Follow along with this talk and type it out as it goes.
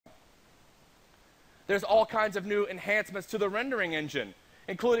There's all kinds of new enhancements to the rendering engine,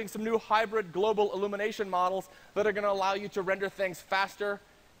 including some new hybrid global illumination models that are going to allow you to render things faster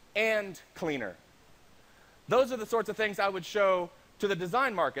and cleaner. Those are the sorts of things I would show to the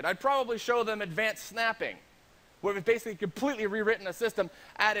design market. I'd probably show them advanced snapping, where we've basically completely rewritten a system,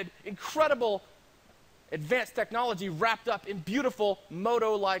 added incredible advanced technology wrapped up in beautiful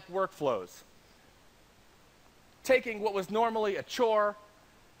Modo-like workflows. Taking what was normally a chore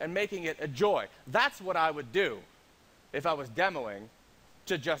and making it a joy. That's what I would do if I was demoing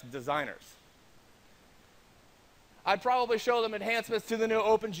to just designers. I'd probably show them enhancements to the new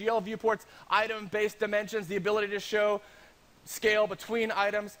OpenGL viewports, item-based dimensions, the ability to show scale between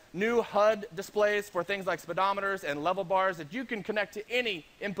items, new HUD displays for things like speedometers and level bars that you can connect to any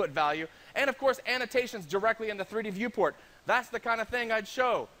input value, and of course annotations directly in the 3D viewport. That's the kind of thing I'd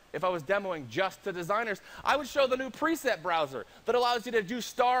show if I was demoing just to designers. I would show the new preset browser that allows you to do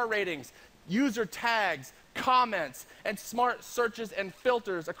star ratings, user tags, comments, and smart searches and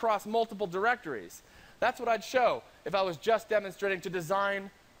filters across multiple directories. That's what I'd show if I was just demonstrating to design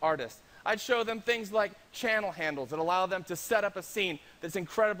artists. I'd show them things like channel handles that allow them to set up a scene that's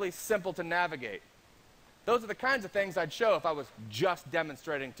incredibly simple to navigate. Those are the kinds of things I'd show if I was just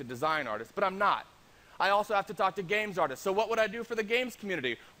demonstrating to design artists, but I'm not. I also have to talk to games artists. So what would I do for the games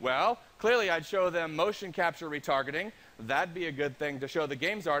community? Well, clearly I'd show them motion capture retargeting. That'd be a good thing to show the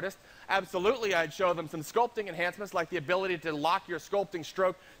games artist. Absolutely, I'd show them some sculpting enhancements, like the ability to lock your sculpting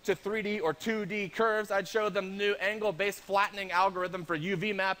stroke to 3D or 2D curves. I'd show them new angle-based flattening algorithm for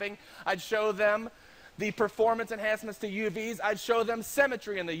UV mapping. I'd show them the performance enhancements to UVs. I'd show them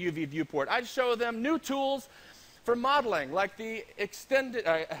symmetry in the UV viewport. I'd show them new tools for modeling, like the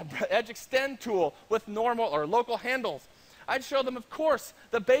Edge Extend tool with normal or local handles. I'd show them, of course,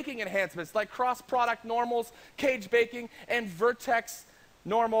 the baking enhancements like cross-product normals, cage baking, and vertex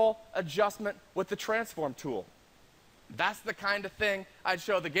normal adjustment with the transform tool. That's the kind of thing I'd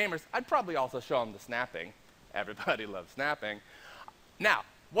show the gamers. I'd probably also show them the snapping. Everybody loves snapping. Now,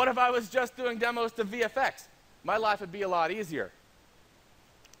 what if I was just doing demos to VFX? My life would be a lot easier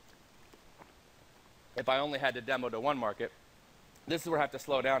if I only had to demo to one market. This is where I have to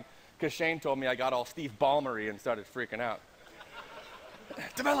slow down, because Shane told me I got all Steve Ballmery and started freaking out.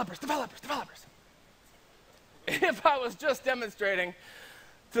 Developers. If I was just demonstrating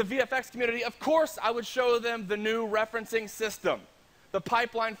to the VFX community, of course I would show them the new referencing system, the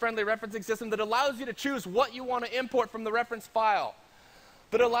pipeline-friendly referencing system that allows you to choose what you want to import from the reference file,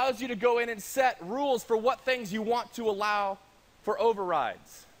 that allows you to go in and set rules for what things you want to allow for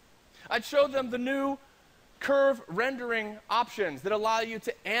overrides. I'd show them the new curve rendering options that allow you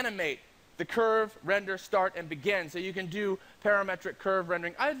to animate the curve, render, start, and begin, so you can do parametric curve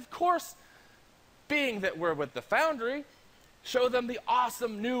rendering. I'd, of course, being that we're with the Foundry, show them the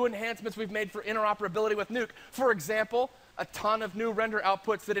awesome new enhancements we've made for interoperability with Nuke. For example, a ton of new render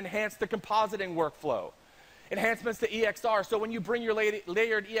outputs that enhance the compositing workflow. Enhancements to EXR, so when you bring your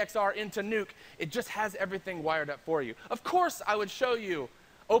layered EXR into Nuke, it just has everything wired up for you. Of course, I would show you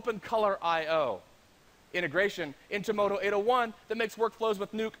OpenColor.io integration into Modo801 that makes workflows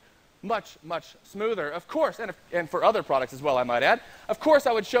with Nuke much, much smoother. Of course, and for other products as well, I might add. Of course,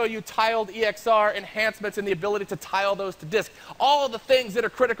 I would show you tiled EXR enhancements and the ability to tile those to disk. All of the things that are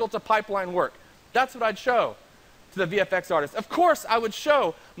critical to pipeline work. That's what I'd show to the VFX artists. Of course, I would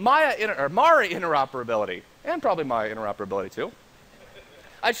show Mari interoperability, and probably Maya interoperability too.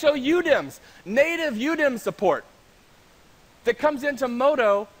 I'd show UDIMs, native UDIM support that comes into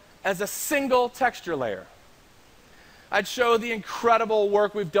Modo as a single texture layer. I'd show the incredible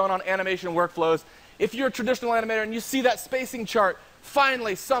work we've done on animation workflows. If you're a traditional animator and you see that spacing chart,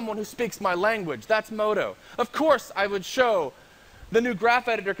 finally someone who speaks my language. That's Modo. Of course, I would show the new graph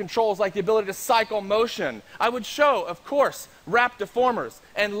editor controls, like the ability to cycle motion. I would show, of course, wrap deformers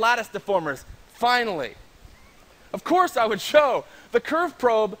and lattice deformers, finally. Of course, I would show the curve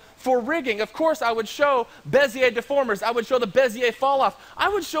probe for rigging. Of course, I would show Bezier deformers. I would show the Bezier falloff. I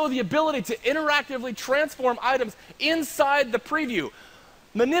would show the ability to interactively transform items inside the preview.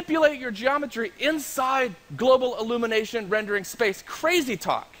 Manipulate your geometry inside global illumination rendering space. Crazy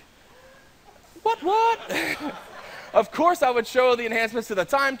talk. What? Of course, I would show the enhancements to the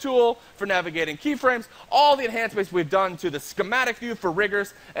time tool for navigating keyframes, all the enhancements we've done to the schematic view for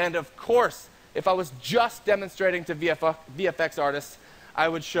riggers, and of course, if I was just demonstrating to VFX artists, I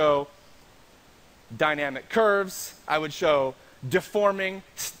would show dynamic curves. I would show deforming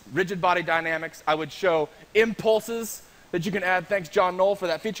rigid body dynamics. I would show impulses that you can add. Thanks, John Knoll, for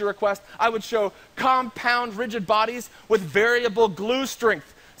that feature request. I would show compound rigid bodies with variable glue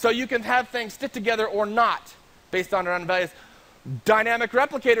strength, so you can have things stick together or not based on random values. Dynamic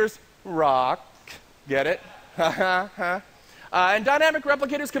replicators, rock, Get it? And dynamic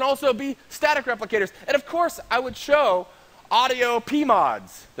replicators can also be static replicators. And of course, I would show audio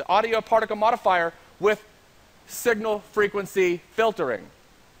PMODs, the audio particle modifier with signal frequency filtering.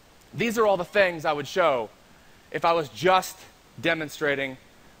 These are all the things I would show if I was just demonstrating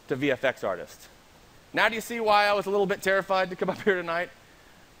to VFX artists. Now do you see why I was a little bit terrified to come up here tonight?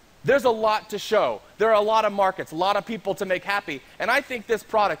 There's a lot to show. There are a lot of markets, a lot of people to make happy, and I think this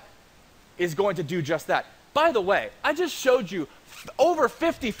product is going to do just that. By the way, I just showed you over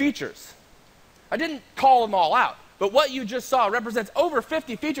 50 features. I didn't call them all out, but what you just saw represents over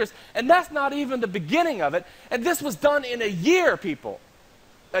 50 features, and that's not even the beginning of it, and this was done in a year, people.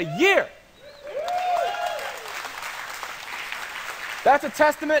 A year. That's a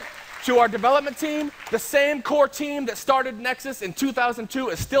testament to our development team. The same core team that started Nexus in 2002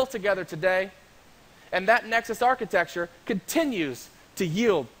 is still together today, and that Nexus architecture continues to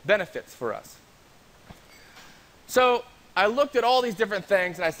yield benefits for us. So I looked at all these different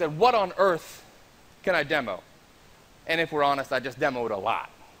things and I said, what on earth can I demo? And if we're honest, I just demoed a lot.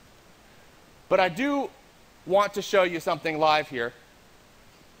 But I do want to show you something live here.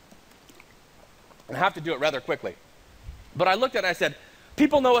 And I have to do it rather quickly. But I looked at it and I said,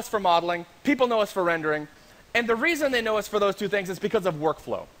 people know us for modeling, people know us for rendering, and the reason they know us for those two things is because of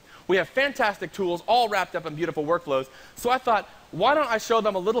workflow. We have fantastic tools all wrapped up in beautiful workflows. So I thought, why don't I show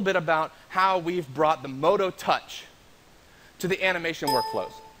them a little bit about how we've brought the Modo touch to the animation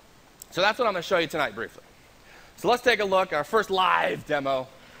workflows. So that's what I'm going to show you tonight briefly. So let's take a look at our first live demo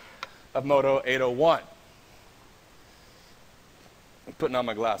of Modo801. I'm putting on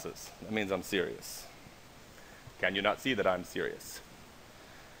my glasses. That means I'm serious. Can you not see that I'm serious?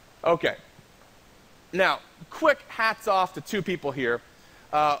 Okay. Now, quick hats off to two people here.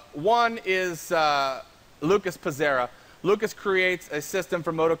 One is Lucas Pizzera. Lucas creates a system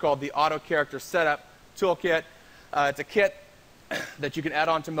for Modo called the Auto Character Setup Toolkit. It's a kit that you can add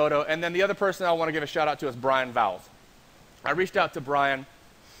on to Modo. And then the other person I want to give a shout out to is Brian Vowles. I reached out to Brian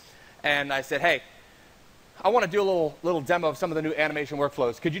and I said, hey, I want to do a little demo of some of the new animation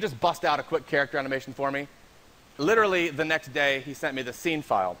workflows. Could you just bust out a quick character animation for me? Literally the next day, he sent me the scene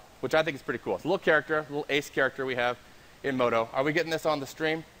file, which I think is pretty cool. It's a little character, a little ace character we have in Modo. Are we getting this on the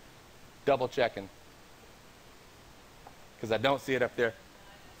stream? Double checking. Because I don't see it up there.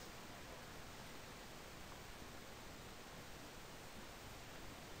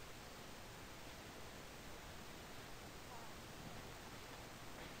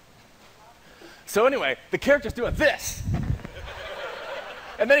 So anyway, the character's doing this.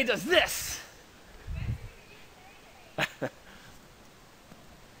 And then he does this.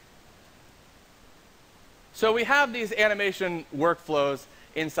 So we have these animation workflows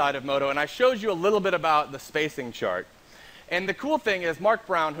inside of Modo, and I showed you a little bit about the spacing chart. And the cool thing is Mark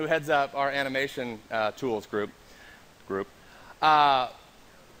Brown, who heads up our animation tools group,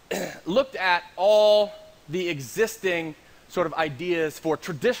 looked at all the existing sort of ideas for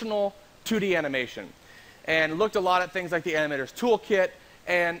traditional 2D animation and looked a lot at things like the Animator's Toolkit.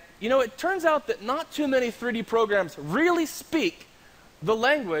 And, you know, it turns out that not too many 3D programs really speak the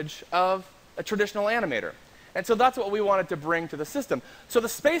language of a traditional animator. And so that's what we wanted to bring to the system. So the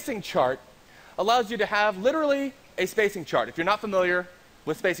spacing chart allows you to have literally a spacing chart. If you're not familiar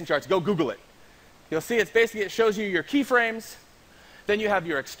with spacing charts, go Google it. You'll see it's basically, it shows you your keyframes, then you have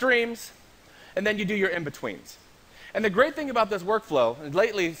your extremes, and then you do your in-betweens. And the great thing about this workflow, and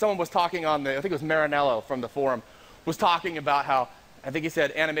lately someone was talking on the, I think it was Marinello from the forum, was talking about how, I think he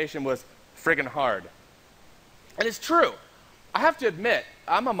said animation was friggin' hard. And it's true. I have to admit,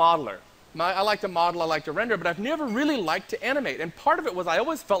 I'm a modeler. I like to model, I like to render, but I've never really liked to animate. And part of it was I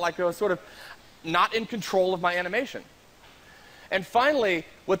always felt like I was sort of not in control of my animation. And finally,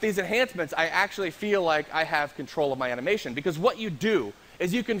 with these enhancements, I actually feel like I have control of my animation, because what you do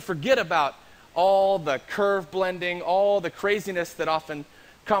is you can forget about all the curve blending, all the craziness that often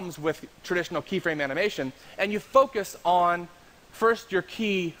comes with traditional keyframe animation, and you focus on first your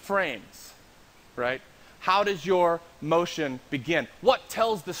key frames, right? How does your motion begin? What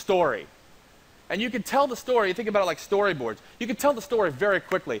tells the story? And you can tell the story, you think about it like storyboards, you can tell the story very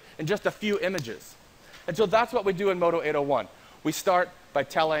quickly in just a few images. And so that's what we do in Modo801. We start by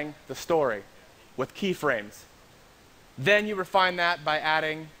telling the story with keyframes. Then you refine that by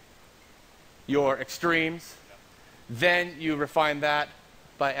adding your extremes. Then you refine that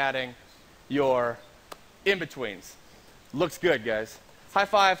by adding your in-betweens. Looks good, guys. High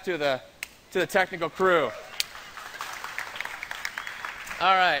five to the technical crew.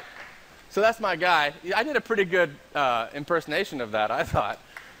 All right. So that's my guy. I did a pretty good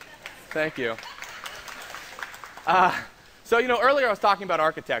So, earlier I was talking about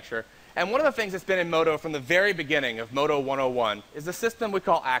architecture, and one of the things that's been in Modo from the very beginning of Modo 101 is a system we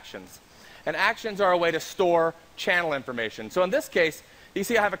call actions. And actions are a way to store channel information. So in this case, you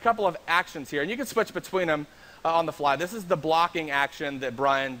see I have a couple of actions here, and you can switch between them on the fly. This is the blocking action that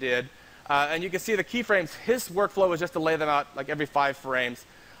Brian did. And you can see the keyframes. His workflow was just to lay them out like every 5 frames.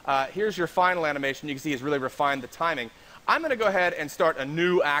 Here's your final animation. You can see he's really refined the timing. I'm going to go ahead and start a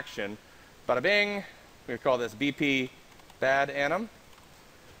new action. Bada bing. We're going to call this BP bad anim.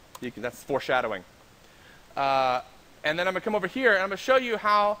 That's foreshadowing. And then I'm going to come over here, and I'm going to show you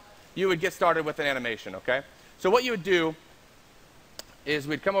how you would get started with an animation, okay? So what you would do is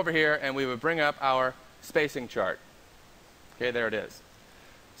we'd come over here, and we would bring up our spacing chart. Okay, there it is.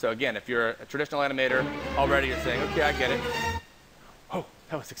 So again, if you're a traditional animator, already you're saying, okay, I get it. Oh,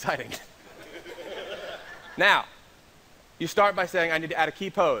 that was exciting. Now, you start by saying, I need to add a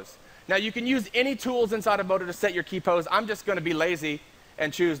key pose. Now, you can use any tools inside of Modo to set your key pose. I'm just going to be lazy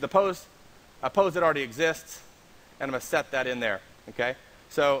and choose the pose, a pose that already exists, and I'm going to set that in there, okay?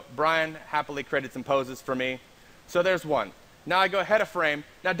 So Brian happily created some poses for me. So there's one. Now I go ahead a frame.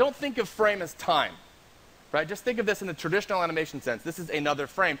 Now don't think of frame as time, right? Just think of this in the traditional animation sense. This is another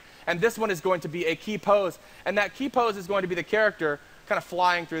frame. And this one is going to be a key pose. And that key pose is going to be the character kind of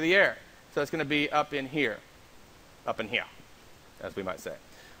flying through the air. So it's going to be up in here, as we might say.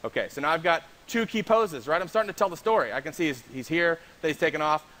 Okay, so now I've got 2 key poses, right? I'm starting to tell the story. I can see he's here, then he's taken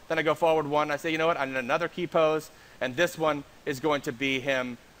off. Then I go forward 1, and I say, you know what? I need another key pose. And this one is going to be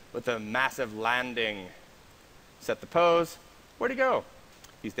him with a massive landing. Set the pose. Where'd he go?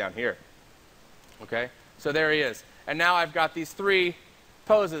 He's down here. Okay? So there he is. And now I've got these 3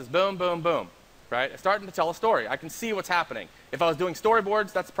 poses. Boom, boom, boom. Right? It's starting to tell a story. I can see what's happening. If I was doing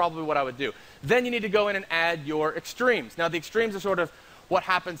storyboards, that's probably what I would do. Then you need to go in and add your extremes. Now, the extremes are sort of what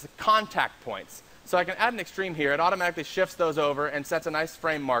happens at contact points. So I can add an extreme here. It automatically shifts those over and sets a nice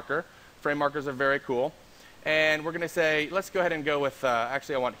frame marker. Frame markers are very cool. And we're going to say, let's go ahead and go with,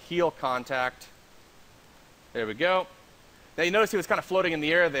 actually I want heel contact. There we go. Now you notice he was kind of floating in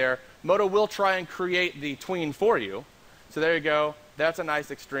the air there. Modo will try and create the tween for you. So there you go. That's a nice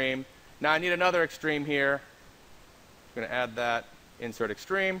extreme. Now I need another extreme here. I'm going to add that, insert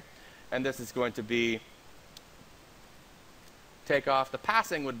extreme. And this is going to be takeoff. The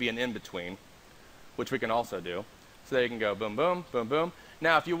passing would be an in-between, which we can also do. So there you can go boom, boom, boom, boom.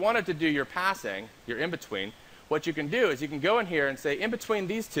 Now, if you wanted to do your passing, your in-between, what you can do is you can go in here and say, in between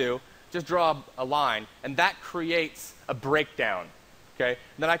these 2, just draw a line, and that creates a breakdown, okay?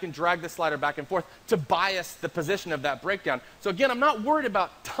 And then I can drag the slider back and forth to bias the position of that breakdown. So again, I'm not worried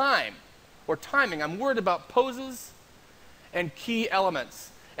about time or timing. I'm worried about poses and key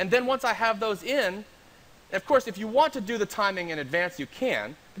elements. And then once I have those in, of course, if you want to do the timing in advance, you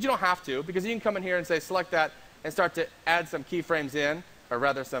can, but you don't have to, because you can come in here and say, select that, and start to add some keyframes in, or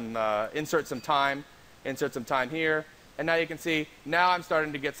rather insert some time here. And now you can see, now I'm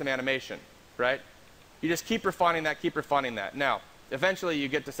starting to get some animation, right? You just keep refining that, keep refining that. Now, eventually you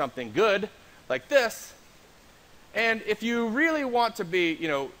get to something good, like this. And if you really want to be,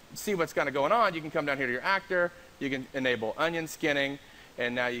 see what's kind of going on, you can come down here to your actor, you can enable onion skinning,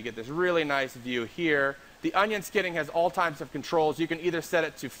 and now you get this really nice view here. The onion skinning has all types of controls. You can either set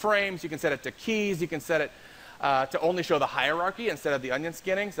it to frames, you can set it to keys, you can set it to only show the hierarchy instead of the onion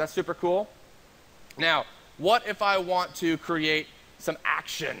skinning, so that's super cool. Now, what if I want to create some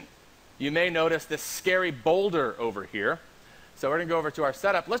action? You may notice this scary boulder over here. So we're going to go over to our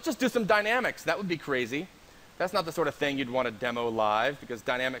setup. Let's just do some dynamics. That would be crazy. That's not the sort of thing you'd want to demo live, because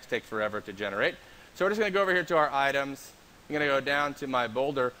dynamics take forever to generate. So we're just going to go over here to our items. I'm going to go down to my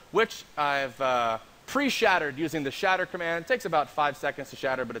boulder, which I've pre-shattered using the shatter command. It takes about 5 seconds to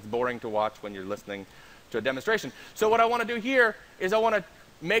shatter, but it's boring to watch when you're listening to a demonstration. So what I want to do here is I want to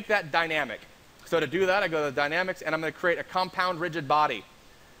make that dynamic. So to do that, I go to the dynamics, and I'm going to create a compound rigid body.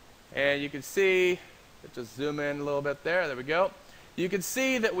 And you can see, let's just zoom in a little bit there. There we go. You can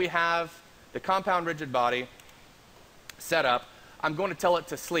see that we have the compound rigid body set up. I'm going to tell it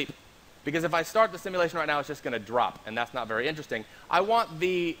to sleep, because if I start the simulation right now, it's just going to drop, and that's not very interesting. I want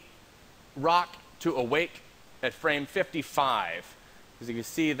the rock to awake at frame 55, because you can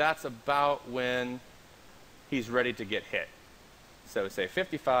see that's about when he's ready to get hit. So say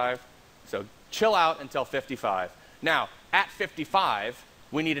 55. So chill out until 55. Now, at 55,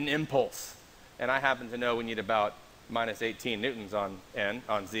 we need an impulse. And I happen to know we need about minus 18 newtons on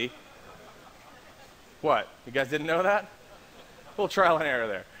Z. What? You guys didn't know that? A little trial and error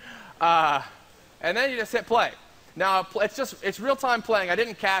there. And then you just hit play. Now, it's real-time playing. I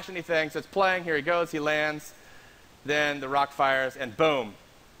didn't cache anything, so it's playing. Here he goes. He lands. Then the rock fires, and boom.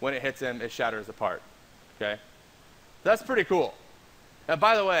 When it hits him, it shatters apart. Okay? That's pretty cool.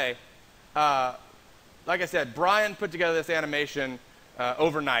 By the way, like I said, Brian put together this animation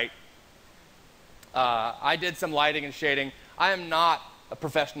overnight. I did some lighting and shading. I am not a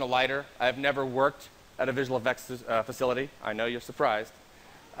professional lighter. I have never worked at a visual effects facility. I know you're surprised.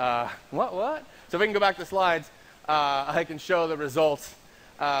 What? So if we can go back to the slides, I can show the results.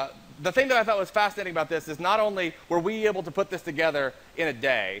 The thing that I thought was fascinating about this is not only were we able to put this together in a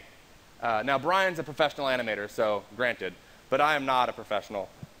day. Now, Brian's a professional animator, so granted, but I am not a professional.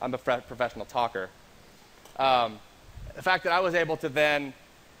 I'm a professional talker. The fact that I was able to then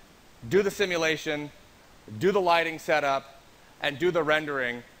do the simulation, do the lighting setup, and do the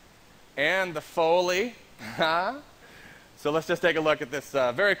rendering, and the Foley. So let's just take a look at this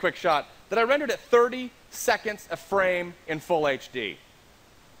very quick shot that I rendered at 30 seconds a frame in full HD.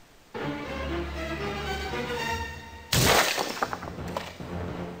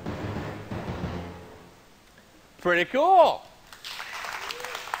 Pretty cool.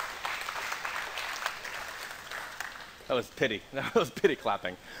 That was pity. That was pity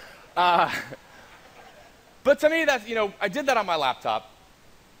clapping. But to me, that's, I did that on my laptop.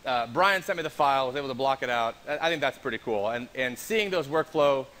 Brian sent me the file. I was able to block it out. I think that's pretty cool. And seeing those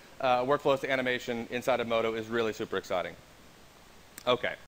workflows to animation inside of Modo is really super exciting. Okay.